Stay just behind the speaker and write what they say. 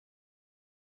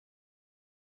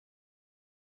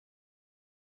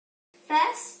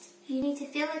First, you need to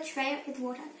fill a tray up with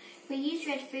water. We use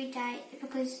red food dye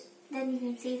because then you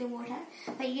can see the water,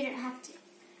 but you don't have to.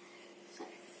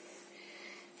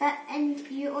 And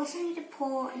you also need to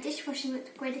pour dishwashing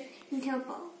liquid into a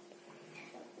bowl.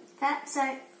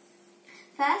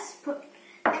 First put,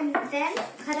 and then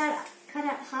cut out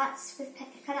hearts with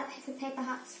paper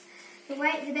hearts. The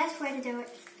best way to do it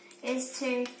is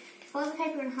to fold the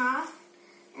paper in half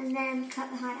and then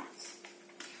cut the heart out.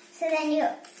 So then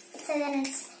it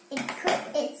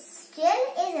still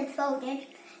isn't folded,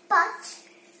 but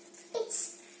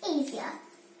it's easier.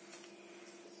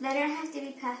 They don't have to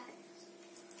be perfect.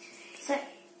 So,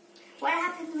 what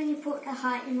happens when you put a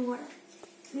heart in water?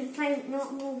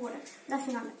 Not more water,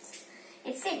 nothing on it.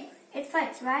 It's thin, it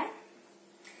floats, right?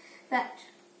 But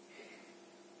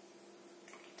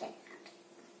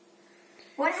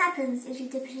what happens if you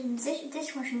dip it in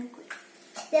dishwashing liquid?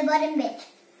 The bottom bit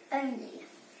only.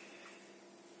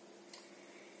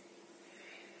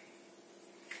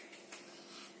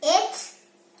 It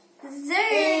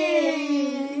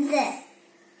zooms.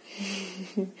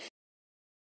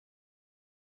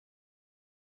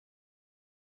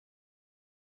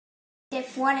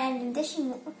 Dip one end in dishwashing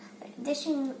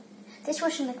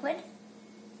liquid.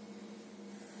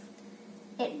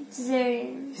 It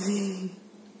zooms.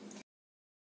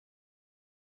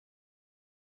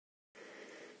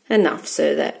 Enough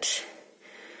so that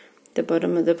the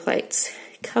bottom of the plate's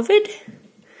covered.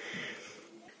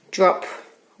 Drop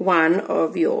one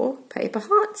of your paper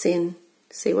hearts in,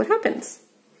 see what happens.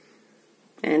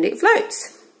 And it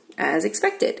floats, as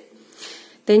expected.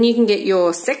 Then you can get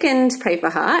your second paper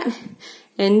heart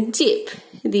and dip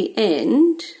the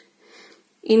end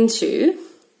into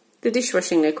the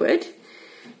dishwashing liquid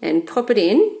and pop it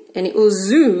in, and it will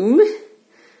zoom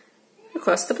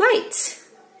across the plate.